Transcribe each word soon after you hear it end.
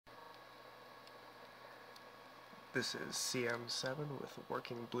This is CM7 with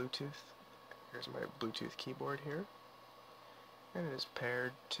working Bluetooth. Here's my Bluetooth keyboard here, and it is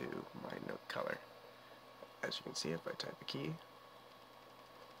paired to my NookColor. As you can see, if I type a key,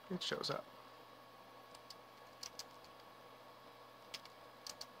 it shows up.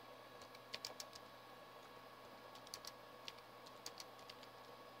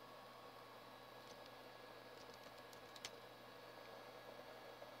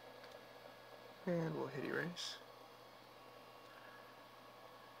 And we'll hit erase.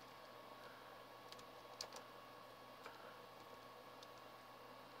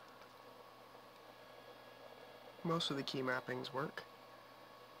 Most of the key mappings work.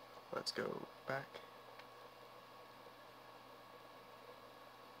 Let's go back.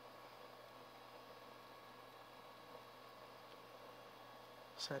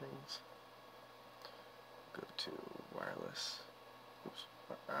 Settings. Go to wireless. Oops.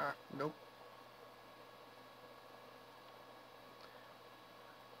 Nope.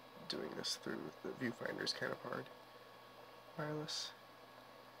 Doing this through the viewfinder is kind of hard. Wireless.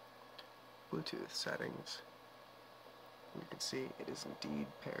 Bluetooth settings. You can see it is indeed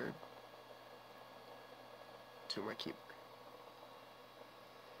paired to my keyboard.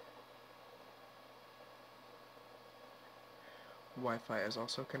 Wi-Fi is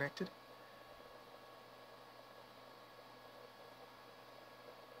also connected.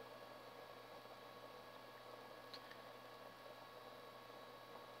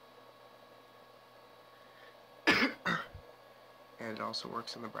 And it also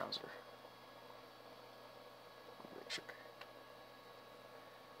works in the browser. Make sure.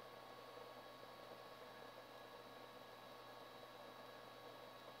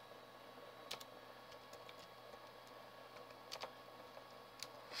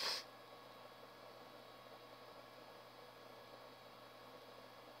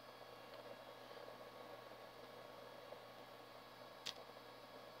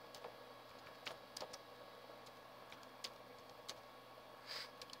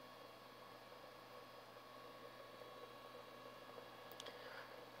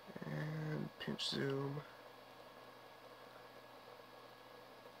 Pinch zoom,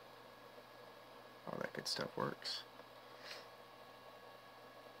 all that good stuff works.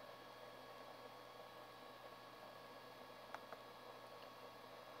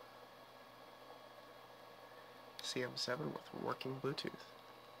 CM7 with working Bluetooth.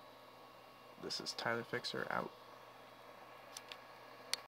 This is Tyler Fixer out.